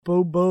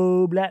Boom,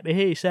 boom, let me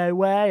hear you say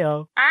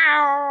way-oh.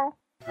 Ow!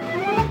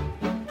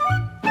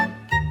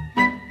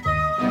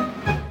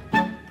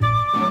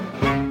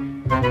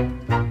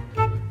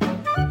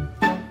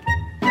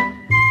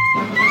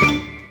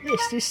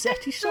 This is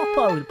Seti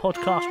Sopo, the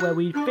podcast where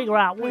we figure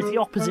out what is the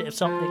opposite of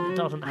something that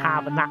doesn't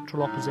have a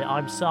natural opposite.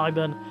 I'm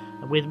Simon,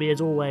 and with me, as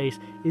always,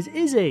 is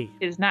Izzy.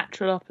 His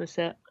natural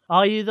opposite.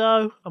 Are you,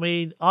 though? I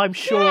mean, I'm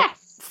short,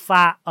 Yes!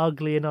 fat,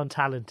 ugly, and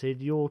untalented.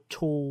 You're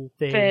tall,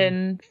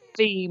 Thin,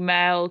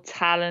 female,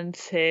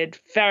 talented,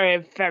 very,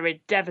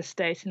 very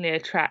devastatingly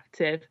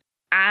attractive,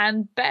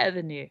 and better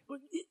than you.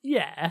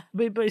 Yeah,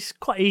 but it's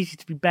quite easy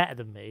to be better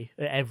than me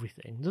at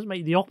everything. It doesn't make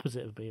you the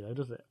opposite of me, though,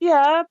 does it?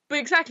 Yeah, but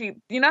exactly.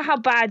 You know how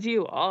bad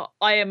you are?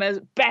 I am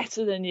as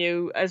better than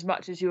you as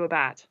much as you are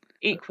bad.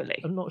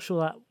 Equally. I'm not sure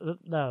that...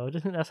 No, I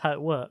don't think that's how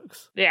it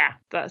works. Yeah,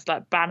 that's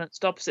like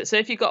balanced opposite. So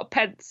if you got a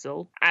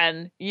pencil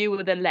and you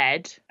were the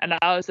lead and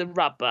I was the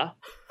rubber,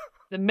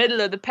 the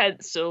middle of the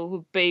pencil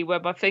would be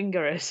where my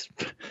finger is.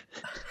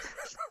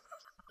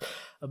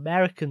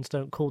 Americans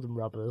don't call them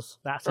rubbers.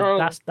 That's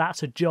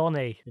a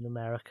Johnny in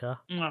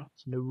America. No.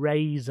 It's an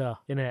eraser,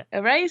 innit?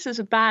 Eraser's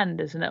a band,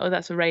 isn't it? Or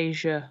that's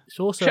Erasure. It's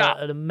also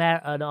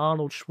an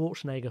Arnold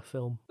Schwarzenegger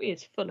film. We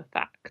is full of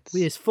facts.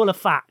 We is full of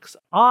facts.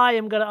 I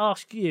am going to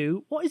ask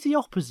you, what is the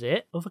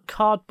opposite of a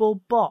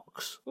cardboard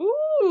box?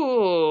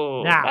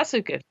 Ooh, Now, that's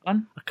a good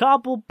one. A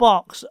cardboard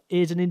box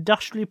is an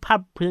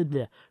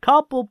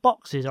Cardboard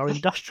boxes are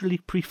industrially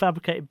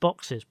prefabricated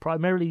boxes,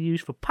 primarily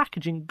used for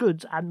packaging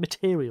goods and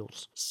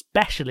materials.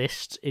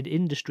 Specialists in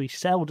industry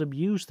seldom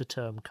use the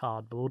term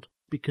cardboard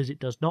because it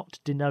does not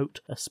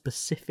denote a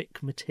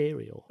specific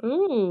material.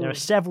 Ooh. There are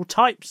several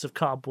types of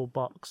cardboard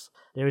box.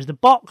 There is the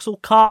box or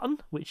carton,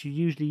 which you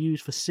usually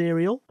use for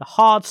cereal, the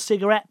hard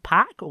cigarette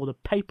pack or the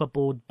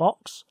paperboard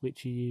box,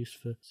 which you use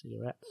for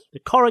cigarettes, the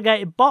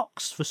corrugated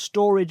box for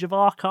storage of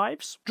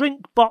archives,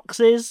 drink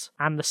boxes,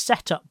 and the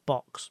setup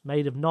box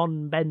made of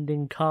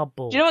non-bending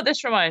cardboard. Do you know what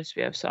this reminds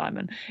me of,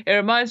 Simon? It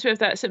reminds me of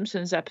that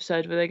Simpsons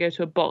episode where they go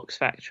to a box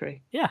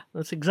factory. Yeah,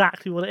 that's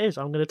exactly what it is.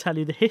 I'm going to tell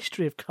you the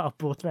history of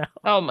cardboard now.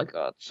 Oh my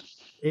God.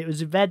 It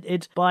was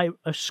invented by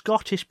a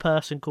Scottish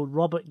person called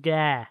Robert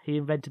Gare. He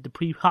invented the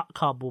pre-hut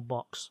cardboard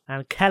box.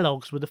 And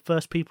Kellogg's were the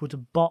first people to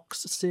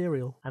box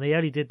cereal. And he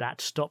only did that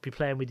to stop you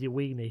playing with your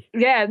weenie.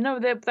 Yeah, no,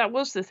 that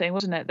was the thing,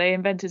 wasn't it? They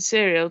invented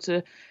cereal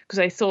because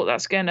they thought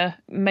that's going to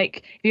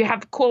make... If you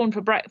have corn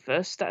for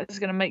breakfast, that's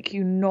going to make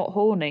you not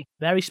horny.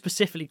 Very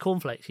specifically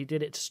cornflakes. He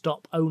did it to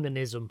stop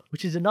onanism,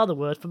 which is another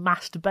word for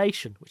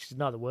masturbation, which is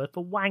another word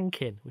for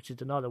wanking, which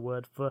is another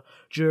word for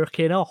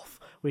jerking off,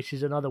 which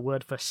is another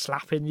word for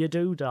slapping your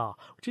doodah,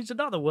 which is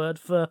another word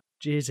for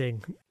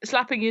jizzing.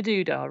 Slapping your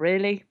doodah,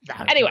 really? No,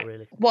 anyway, not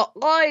really. What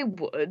I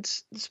would,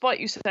 despite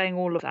you saying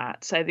all of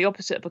that, say the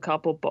opposite of a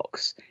cardboard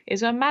box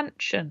is a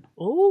mansion.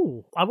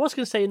 Oh, I was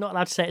going to say you're not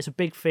allowed to say it's a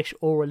big fish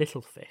or a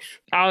little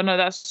fish. Oh,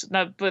 no,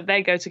 but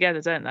they go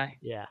together, don't they?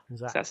 Yeah,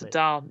 exactly. So that's a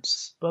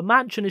dance. But a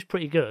mansion is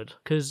pretty good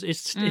because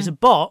it's a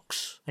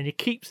box and you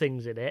keep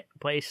things in it,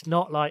 but it's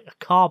not like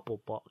a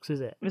cardboard box,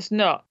 is it? It's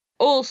not.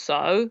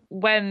 Also,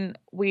 when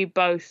we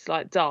both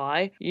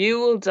die,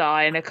 you will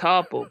die in a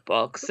cardboard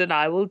box and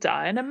I will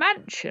die in a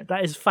mansion.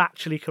 That is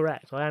factually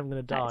correct. I am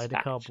going to die That's in a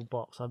fact. cardboard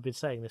box. I've been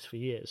saying this for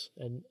years.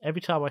 And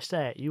every time I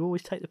say it, you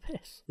always take the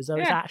piss. As though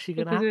it's actually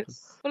going to happen.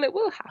 Well, it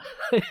will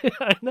happen.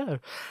 I know.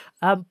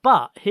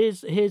 But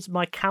here's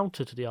my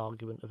counter to the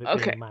argument of it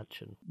being a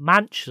mansion.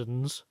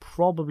 Mansions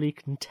probably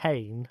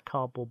contain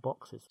cardboard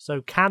boxes. So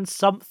can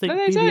something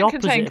be the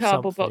opposite contain of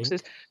cardboard something?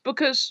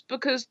 boxes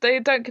because they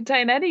don't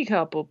contain any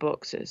cardboard boxes.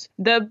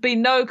 There'd be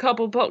no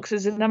cardboard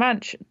boxes in a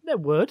mansion. There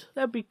would.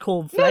 There'd be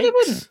cornflakes. No, there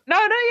wouldn't. No,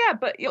 yeah,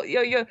 but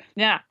you're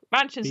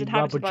mansions Be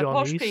inhabited by rubber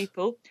posh johnnies.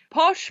 people.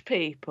 Posh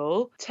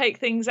people take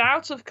things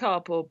out of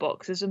cardboard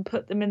boxes and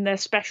put them in their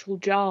special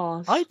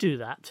jars. I do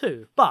that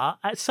too. But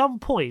at some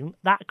point,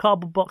 that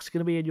cardboard box is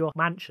going to be in your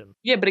mansion.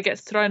 Yeah, but it gets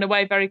thrown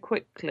away very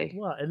quickly.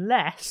 Well,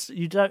 unless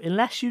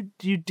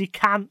you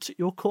decant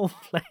your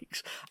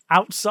cornflakes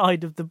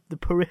outside of the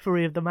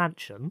periphery of the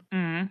mansion,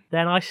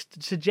 then I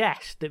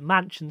suggest that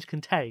mansions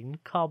contain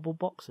cardboard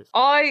boxes.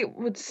 I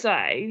would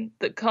say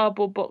that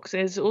cardboard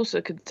boxes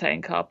also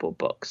contain cardboard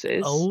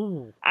boxes.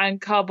 Oh. And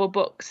cardboard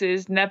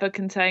boxes never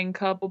contain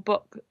cardboard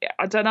box.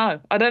 I don't know,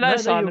 No,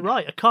 Simon. you're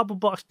right. A cardboard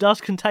box does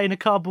contain a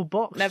cardboard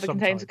box. Never sometimes.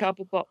 contains a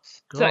cardboard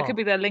box. So God. it could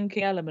be their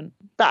linking element.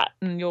 That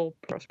and your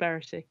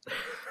prosperity.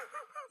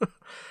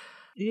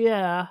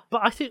 Yeah,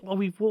 but I think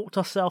we've walked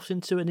ourselves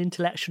into an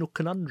intellectual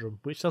conundrum,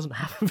 which doesn't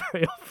happen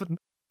very often.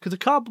 Because a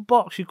cardboard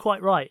box, you're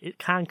quite right, it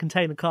can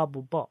contain a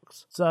cardboard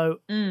box. So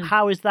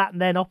how is that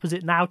then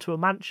opposite now to a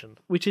mansion,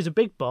 which is a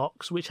big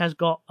box which has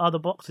got other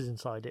boxes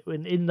inside it?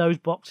 And in those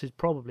boxes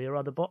probably are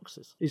other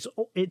boxes. It's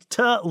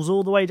turtles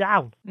all the way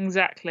down.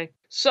 Exactly.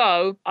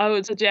 So I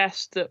would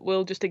suggest that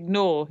we'll just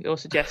ignore your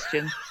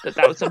suggestion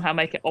that would somehow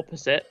make it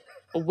opposite.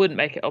 Or wouldn't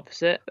make it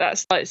opposite.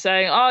 That's like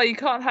saying, you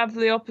can't have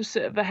the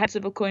opposite of the heads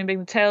of a coin being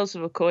the tails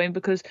of a coin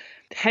because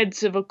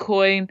heads of a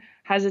coin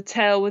has a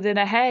tail within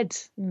a head.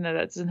 No,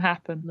 that doesn't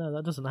happen. No,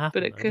 that doesn't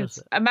happen. But it though, could. does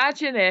it?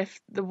 Imagine if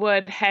the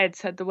word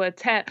heads had the word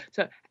tail.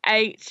 So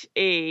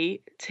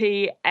HETAILSAD.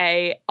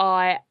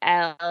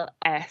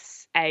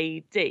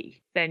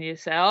 Then you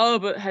say, oh,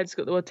 but head's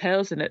got the word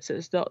tails in it, so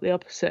it's not the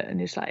opposite. And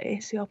you're just like,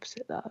 it's the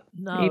opposite though.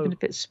 No. Even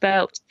if it's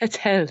spelled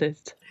Italiad.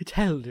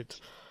 Italiad.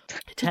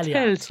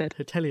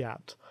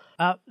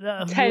 I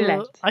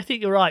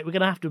think you're right. We're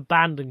going to have to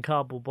abandon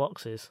cardboard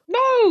boxes.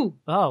 No.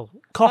 Oh,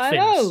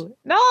 coffins.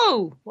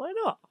 No. Why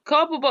not?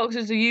 Cardboard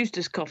boxes are used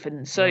as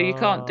coffins, so you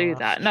can't do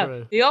that. No,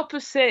 true. the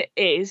opposite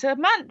is a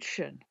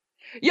mansion.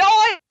 Yeah,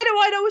 I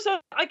know. So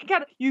I can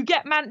count. You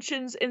get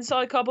mansions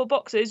inside cardboard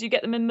boxes. You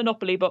get them in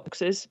Monopoly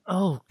boxes.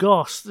 Oh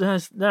gosh, now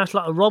it's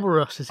like a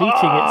Roborus is eating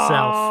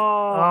itself.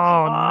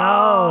 Oh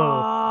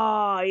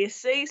no! You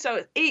see, so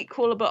it's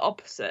equal but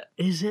opposite.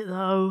 Is it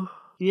though?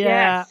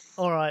 Yeah. Yes.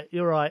 All right,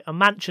 you're right. A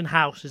mansion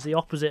house is the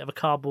opposite of a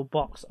cardboard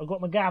box. I've got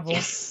my gavel.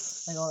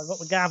 Yes. Hang on, I've got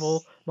my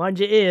gavel. Mind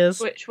your ears.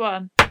 Which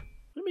one? What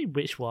do you mean,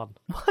 which one?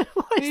 Why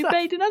is You that?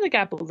 made another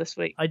gavel this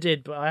week. I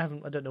did, but I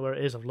don't know where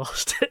it is. I've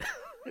lost it.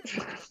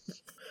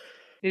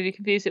 Did you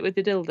confuse it with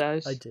the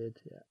dildos? I did,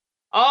 yeah.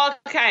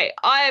 Okay,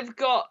 I've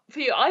got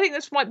for you. I think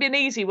this might be an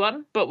easy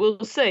one, but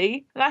we'll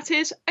see. That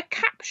is a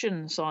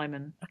caption,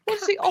 Simon.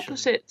 What's the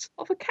opposite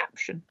of a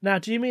caption? Now,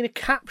 do you mean a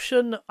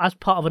caption as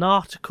part of an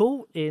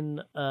article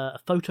in a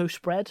photo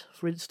spread,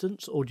 for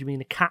instance, or do you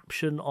mean a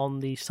caption on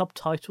the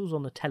subtitles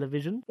on the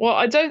television? Well,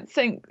 I don't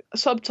think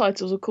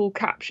subtitles are called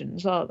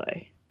captions, are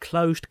they?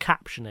 Closed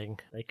captioning,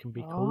 they can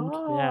be called.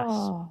 Yes,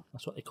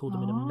 that's what they call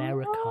them in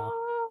America.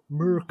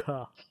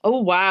 America.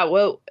 Oh, wow.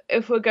 Well,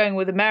 if we're going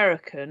with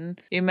American,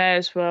 you may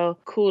as well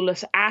call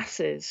us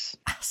asses.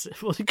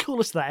 Well, they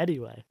call us that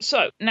anyway.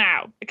 So,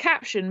 now, a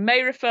caption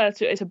may refer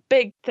to, it's a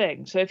big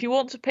thing. So if you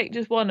want to pick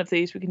just one of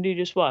these, we can do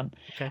just one.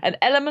 Okay. An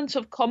element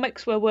of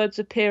comics where words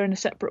appear in a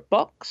separate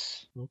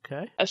box.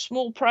 Okay. A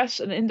small press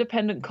and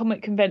independent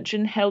comic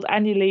convention held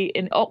annually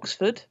in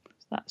Oxford.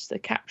 That's the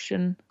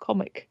Caption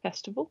Comic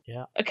Festival.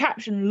 Yeah. A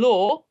caption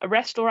law,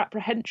 arrest or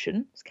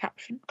apprehension, is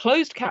caption.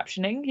 Closed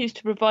captioning, used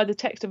to provide the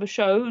text of a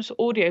show's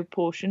audio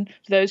portion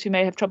to those who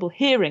may have trouble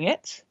hearing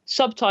it.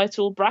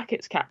 Subtitle,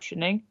 brackets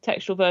captioning,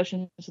 textual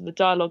versions of the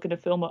dialogue in a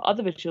film or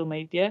other visual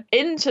media.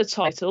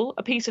 Intertitle,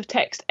 a piece of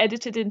text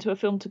edited into a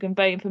film to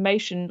convey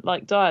information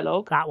like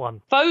dialogue. That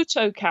one.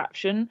 Photo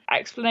caption,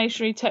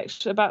 explanatory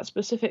text about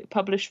specific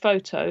published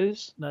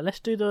photos. No,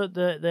 let's do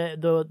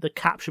the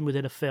caption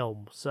within a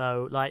film.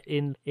 So, like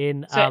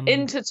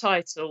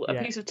intertitle,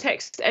 a piece of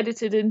text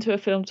edited into a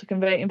film to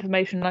convey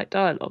information like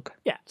dialogue.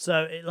 Yeah.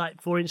 So,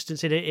 like for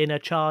instance, in a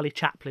Charlie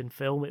Chaplin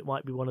film, it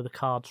might be one of the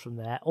cards from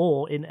there,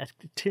 or in a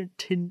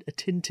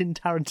Tintin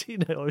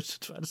Tarantino. I was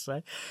trying to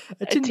say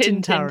a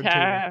Tintin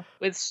Tarantino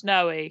with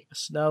Snowy.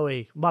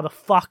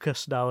 Motherfucker,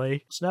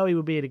 Snowy. Snowy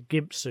would be in a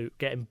gimp suit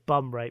getting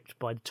bum raped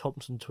by the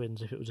Thompson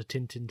twins if it was a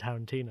Tintin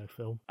Tarantino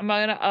film. Am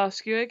I going to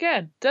ask you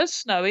again? Does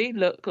Snowy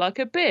look like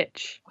a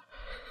bitch?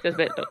 Does a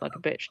bit look like a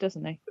bitch,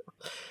 doesn't he?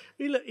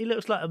 He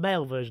looks like a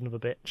male version of a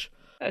bitch.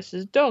 That's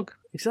his dog.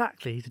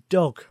 Exactly, he's a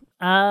dog.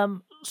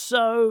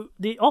 So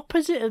the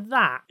opposite of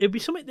that, it'd be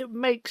something that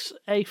makes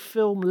a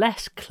film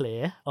less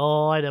clear.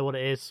 Oh, I know what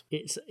it is.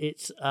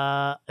 It's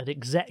an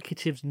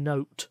executive's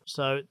note.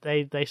 So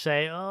they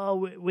say,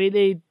 oh, we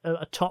need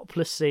a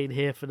topless scene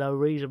here for no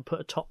reason. Put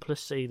a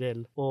topless scene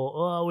in. Or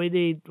oh, we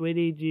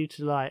need you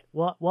to like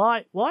what?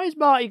 Why has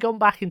Marty gone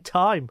back in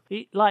time?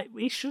 He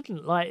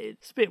shouldn't. Like,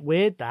 it's a bit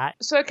weird that.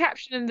 So a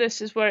caption in this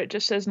is where it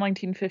just says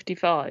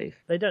 1955.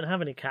 They don't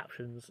have any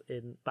captions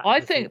in. I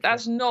think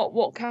that's not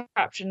what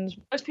captions.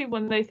 Most people,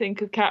 when they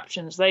think of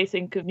captions, they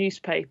think of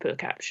newspaper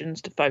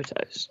captions to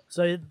photos.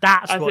 So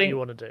that's what you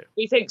want to do.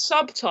 We think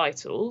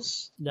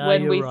subtitles No,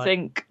 when you're we right.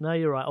 think. No,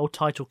 you're right. Or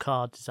title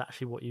cards is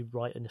actually what you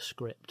write in a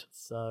script.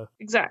 So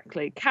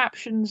Exactly.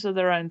 Captions are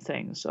their own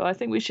thing. So I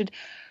think we should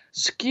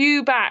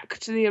skew back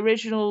to the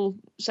original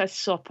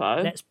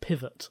Sessopo. Let's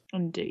pivot.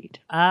 Indeed.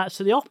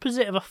 So the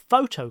opposite of a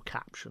photo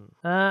caption.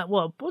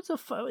 Well,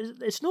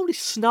 it's normally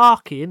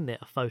snarky, isn't it?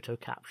 A photo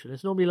caption.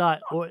 It's normally like.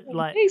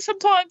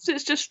 Sometimes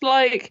it's just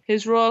like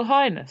His Royal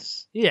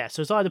Highness. Yeah,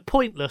 so it's either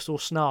pointless or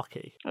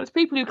snarky. There's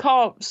people who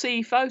can't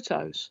see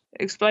photos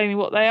explaining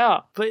what they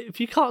are. But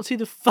if you can't see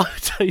the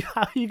photo,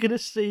 how are you going to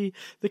see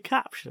the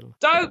caption?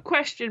 Don't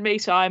question me,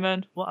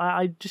 Simon. Well,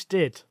 I just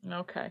did.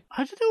 Okay.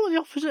 I don't know what the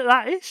opposite of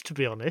that is, to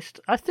be honest.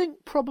 I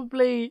think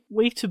probably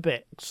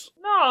Weetabix.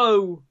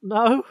 No.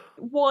 No?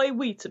 Why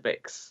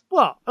Weetabix?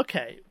 Well,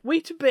 okay.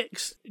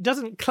 Weetabix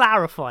doesn't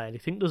clarify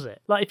anything, does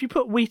it? Like, if you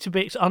put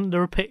Weetabix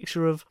under a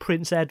picture of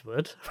Prince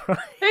Edward, right?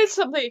 Here's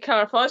something that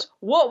clarifies.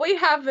 What are we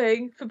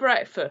having for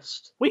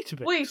breakfast?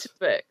 Weetabix.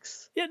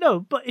 Weetabix. Yeah, no,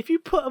 but if you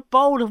put a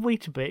bowl of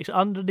Weetabix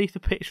underneath a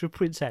picture of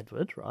Prince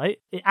Edward, right,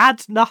 it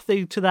adds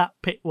nothing to that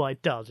Well,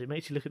 it does. It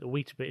makes you look at the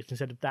Weetabix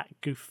instead of that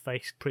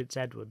goof-faced Prince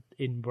Edward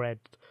inbred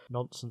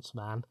nonsense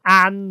man.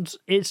 And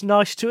it's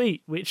nice to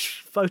eat,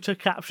 which photo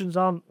captions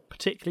aren't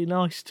particularly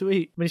nice to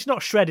eat. I mean, it's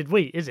not shredded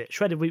wheat, is it?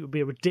 Shredded wheat would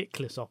be a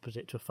ridiculous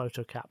opposite to a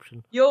photo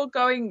caption. You're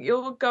going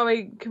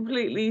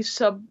completely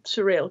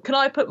surreal. Can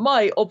I put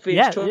my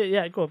obvious Go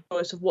on.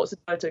 choice of what's a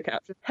photo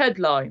caption?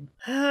 Headline.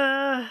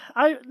 I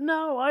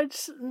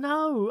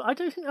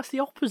don't think that's the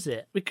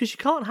opposite, because you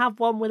can't have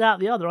one without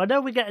the other. I know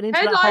we're getting into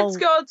Headlines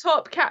go on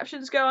top,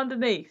 captions go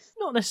underneath.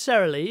 Not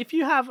necessarily. If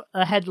you have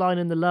a headline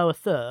in the lower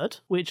third,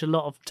 which a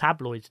lot of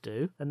tabloids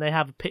do, and they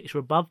have a picture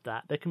above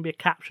that, there can be a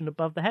caption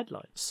above the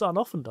headline. Sun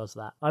often does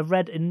that. I've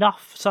read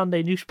enough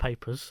Sunday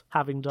newspapers,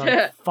 having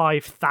done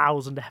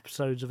 5,000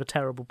 episodes of a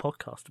terrible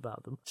podcast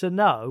about them, to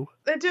know.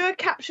 They do a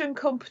caption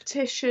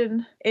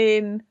competition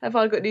in Have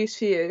I Got News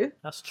For You?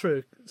 That's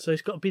true. So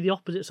it's got to be the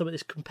opposite of something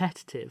that's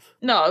competitive.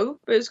 No,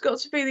 but it's got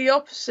to be the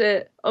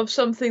opposite of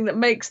something that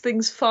makes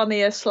things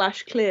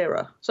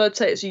funnier/clearer. So I'd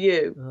say it's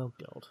you. Oh,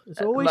 God.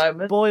 It always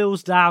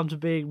boils down to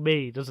being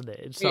me, doesn't it?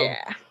 In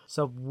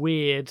some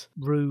weird,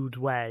 rude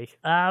way.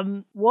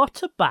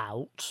 What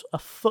about a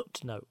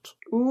footnote?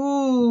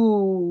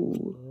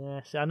 Ooh.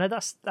 Yes, I know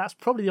that's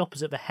probably the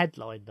opposite of a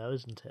headline, though,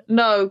 isn't it?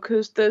 No,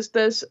 because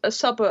there's a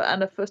subber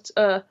and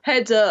a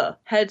header.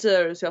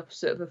 Header is the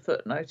opposite of a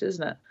footnote,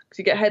 isn't it? Because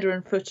you get header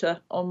and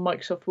footer on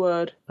Microsoft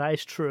Word. That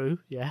is true.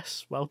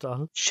 Yes, well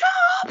done. Shut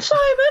up,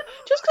 Simon!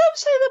 Just because I'm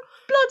saying the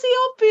bloody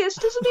obvious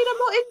doesn't mean I'm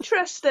not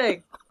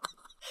interesting.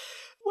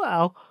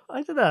 Well,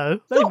 I don't know.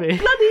 Maybe. Not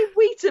bloody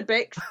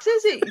Weetabix,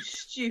 is it, you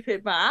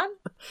stupid man?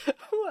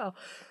 Well,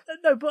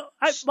 no, but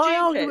my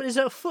argument is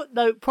that a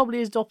footnote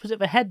probably is the opposite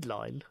of a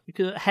headline.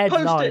 Because a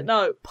headline...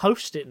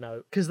 Post-it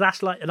note. Because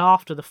that's like an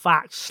after the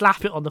fact.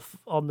 Slap it on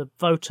the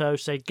photo,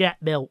 say,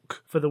 get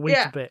milk for the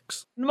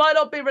Weetabix. It might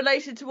not be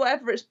related to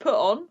whatever it's put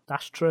on.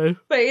 That's true.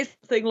 But it's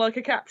something like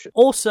a caption.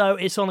 Also,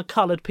 it's on a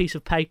coloured piece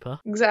of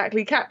paper.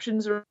 Exactly.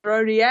 Captions are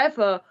only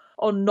ever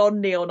on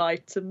non-neon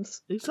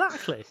items.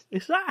 Exactly.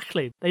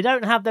 They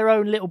don't have their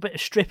own little bit of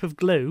strip of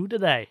glue, do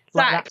they?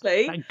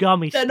 Exactly. Like that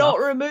gummy they're stuff.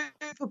 Not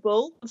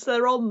removable, so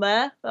they're on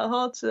there. They're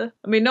hard to...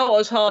 I mean, not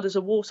as hard as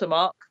a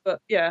watermark, but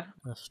yeah.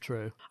 That's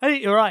true. I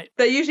think you're right.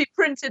 They're usually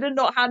printed and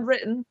not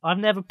handwritten. I've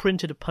never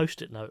printed a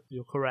post-it note.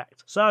 You're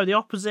correct. So the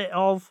opposite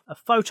of a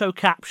photo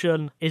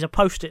caption is a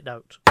post-it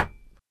note.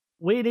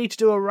 We need to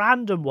do a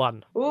random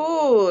one.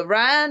 Ooh, a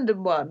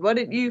random one. Why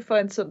don't you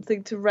find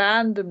something to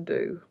random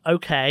do?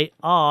 Okay,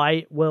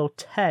 I will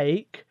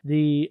take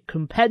the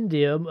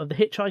compendium of The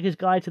Hitchhiker's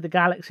Guide to the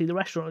Galaxy, The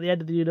Restaurant at the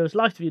End of the Universe,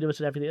 Life of the Universe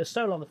and Everything That's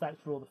Stolen on the Facts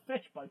for All the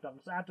Fish by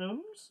Douglas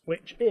Adams,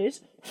 which is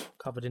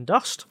covered in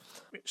dust,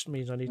 which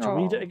means I need to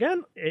read it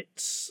again.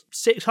 It's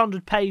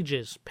 600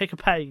 pages. Pick a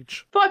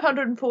page.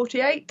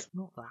 548.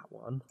 Not that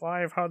one.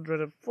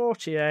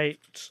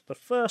 548. The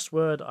first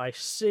word I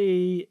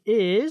see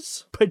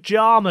is...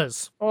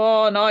 Pyjamas.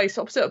 Oh, nice.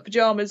 Opposite of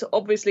pyjamas,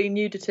 obviously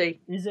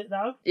nudity. Is it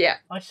though? Yeah.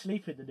 I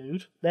sleep in the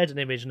nude. There's an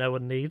image no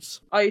one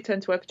needs. I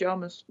tend to wear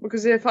pyjamas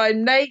because if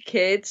I'm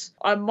naked,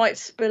 I might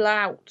spill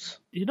out.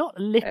 You're not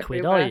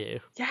liquid, are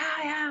you? Yeah,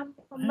 I am.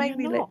 I'm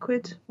mainly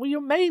liquid. Well,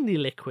 you're mainly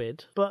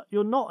liquid, but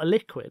you're not a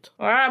liquid.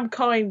 I am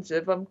kind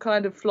of. I'm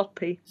kind of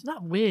floppy. Isn't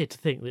that weird to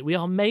think that we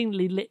are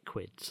mainly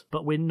liquids,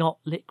 but we're not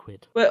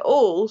liquid? We're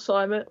all,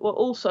 Simon, we're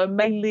also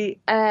mainly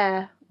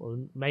air.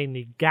 Well,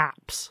 mainly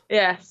gaps.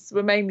 Yes,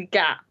 we're mainly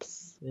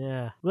gaps.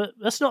 Yeah. But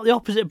that's not the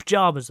opposite of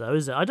pyjamas, though,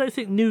 is it? I don't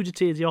think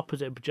nudity is the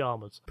opposite of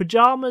pyjamas.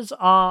 Pyjamas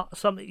are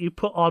something you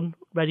put on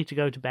ready to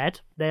go to bed.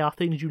 They are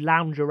things you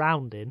lounge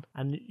around in.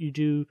 And you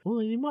do...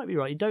 Well, you might be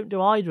right. You don't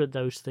do either of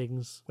those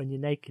things when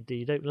you're naked, do you?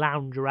 You don't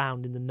lounge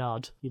around in the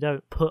nud. You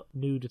don't put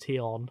nudity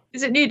on.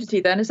 Is it nudity,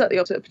 then? Is that the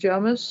opposite of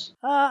pyjamas?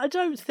 I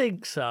don't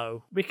think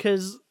so.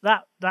 Because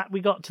that we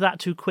got to that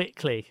too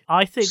quickly.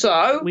 I think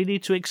we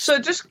need to... So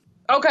just...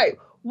 Okay...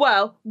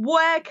 Well,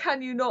 where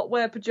can you not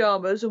wear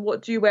pyjamas and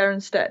what do you wear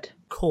instead?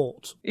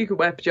 Court. You can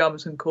wear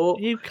pyjamas in court.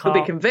 You can't.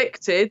 You'll be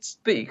convicted,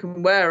 but you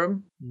can wear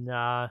them.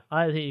 No,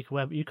 I don't think you can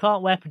wear... You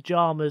can't wear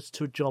pyjamas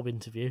to a job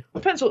interview.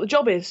 Depends what the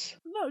job is.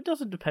 No, it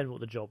doesn't depend what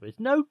the job is.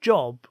 No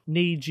job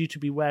needs you to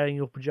be wearing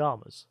your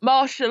pyjamas.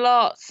 Martial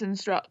arts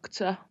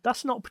instructor.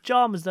 That's not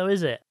pyjamas, though,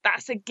 is it?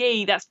 That's a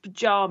gi, that's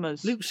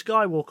pyjamas. Luke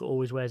Skywalker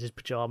always wears his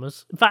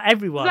pyjamas. In fact,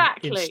 everyone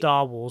in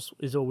Star Wars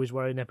is always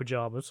wearing their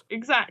pyjamas.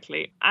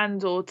 Exactly.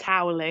 And or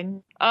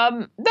toweling.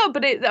 No,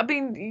 but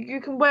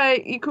you can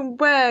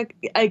wear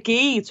a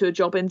gi to a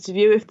job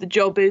interview if the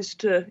job is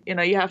to,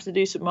 you have to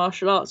do some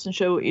martial arts and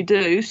show what you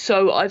do.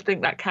 So I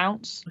think that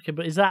counts. Okay,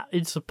 but is that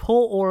in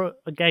support or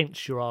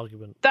against your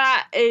argument?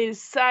 That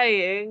is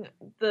saying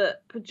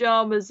that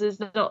pyjamas is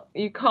not,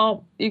 you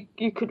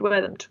could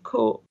wear them to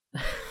court.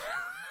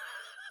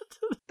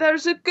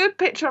 There's a good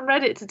picture on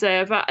Reddit today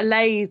about a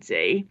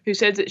lady who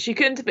said that she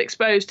couldn't have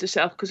exposed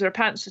herself because her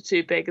pants were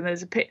too big, and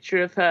there's a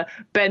picture of her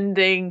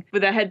bending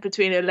with her head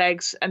between her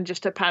legs and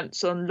just her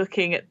pants on,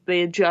 looking at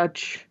the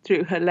judge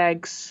through her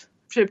legs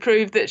to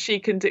prove that she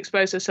couldn't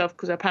expose herself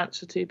because her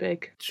pants were too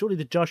big. Surely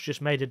the judge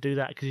just made her do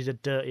that because he's a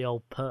dirty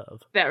old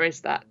perv. There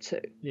is that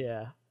too.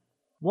 Yeah.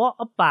 What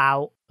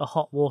about a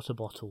hot water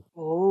bottle?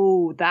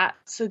 Oh,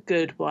 that's a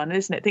good one,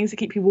 isn't it? Things that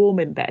keep you warm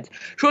in bed.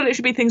 Surely it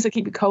should be things that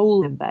keep you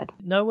cold in bed.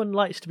 No one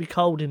likes to be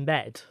cold in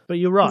bed, but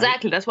you're right.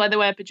 Exactly, that's why they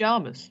wear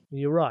pyjamas.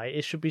 You're right,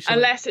 it should be something...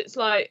 Unless it's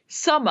like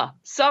summer.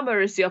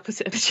 Summer is the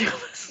opposite of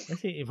pyjamas. I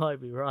think you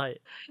might be right.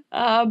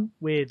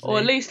 Weirdly. Or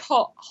at least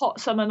hot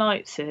summer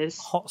nights is.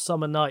 Hot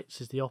summer nights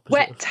is the opposite.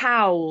 Wet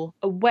towel.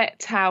 A wet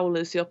towel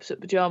is the opposite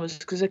of pyjamas,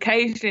 because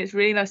occasionally it's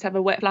really nice to have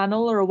a wet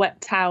flannel or a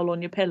wet towel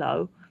on your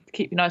pillow to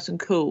keep you nice and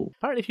cool.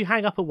 Apparently if you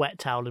hang up a wet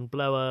towel and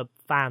blow a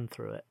fan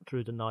through it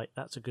through the night,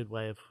 that's a good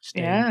way of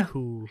staying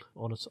cool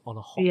on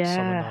a hot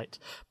summer night.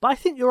 But I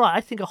think you're right.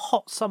 I think a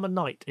hot summer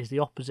night is the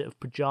opposite of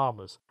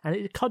pyjamas, and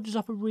it conjures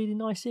up a really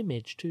nice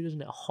image too,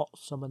 doesn't it? A hot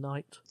summer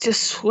night,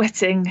 just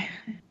sweating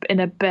in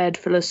a bed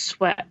full of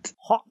sweat.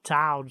 Hot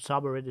town,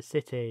 summer in the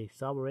city,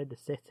 summer in the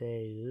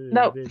city. Ooh,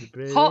 no,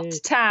 really hot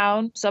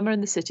town, summer in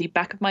the city,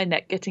 back of my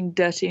neck getting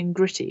dirty and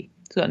gritty.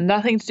 It's got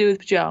nothing to do with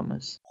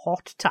pyjamas.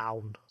 Hot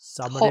town,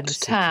 summer in the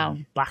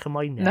city, back of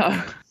my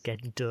neck,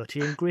 getting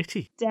dirty and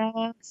gritty.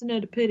 Dancing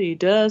at a pity,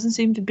 doesn't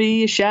seem to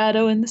be a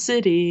shadow in the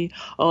city.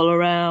 All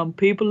around,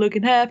 people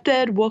looking half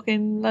dead,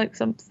 walking like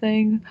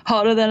something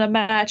hotter than a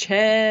match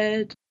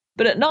head.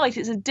 But at night,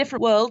 it's a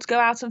different world. Go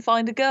out and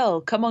find a girl.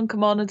 Come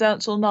on, and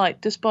dance all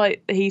night.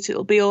 Despite the heat,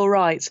 it'll be all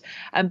right.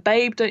 And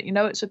babe, don't you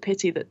know it's a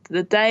pity that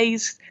the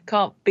days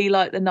can't be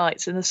like the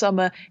nights in the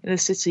summer in the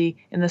city,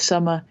 in the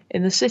summer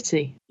in the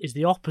city. Is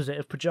the opposite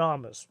of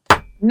pyjamas.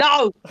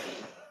 No!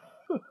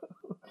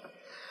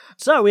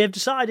 So we have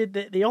decided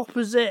that the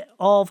opposite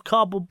of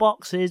cardboard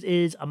boxes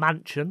is a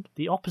mansion.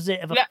 The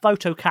opposite of a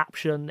photo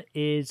caption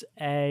is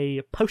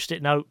a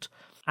post-it note.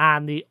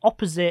 And the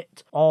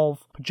opposite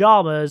of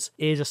pyjamas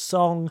is a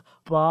song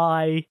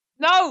by...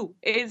 No,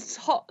 it's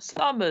Hot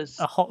Summers.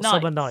 A Hot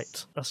Summer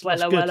Night. That's good.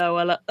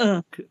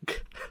 Wella.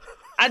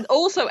 And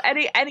also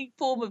any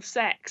form of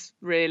sex,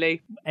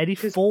 really. Any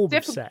form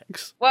of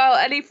sex? Well,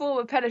 any form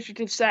of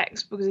penetrative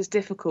sex, because it's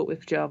difficult with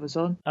pyjamas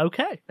on.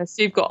 Okay. Unless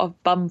you've got a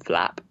bum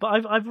flap.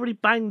 But I've already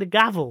banged the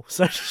gavel,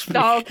 so to speak.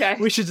 Oh, okay.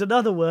 Which is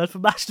another word for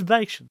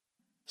masturbation.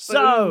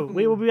 So,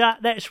 we will be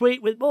back next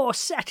week with more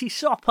Seti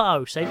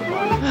Sopo. Say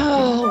goodbye.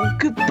 Oh,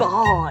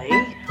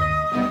 goodbye.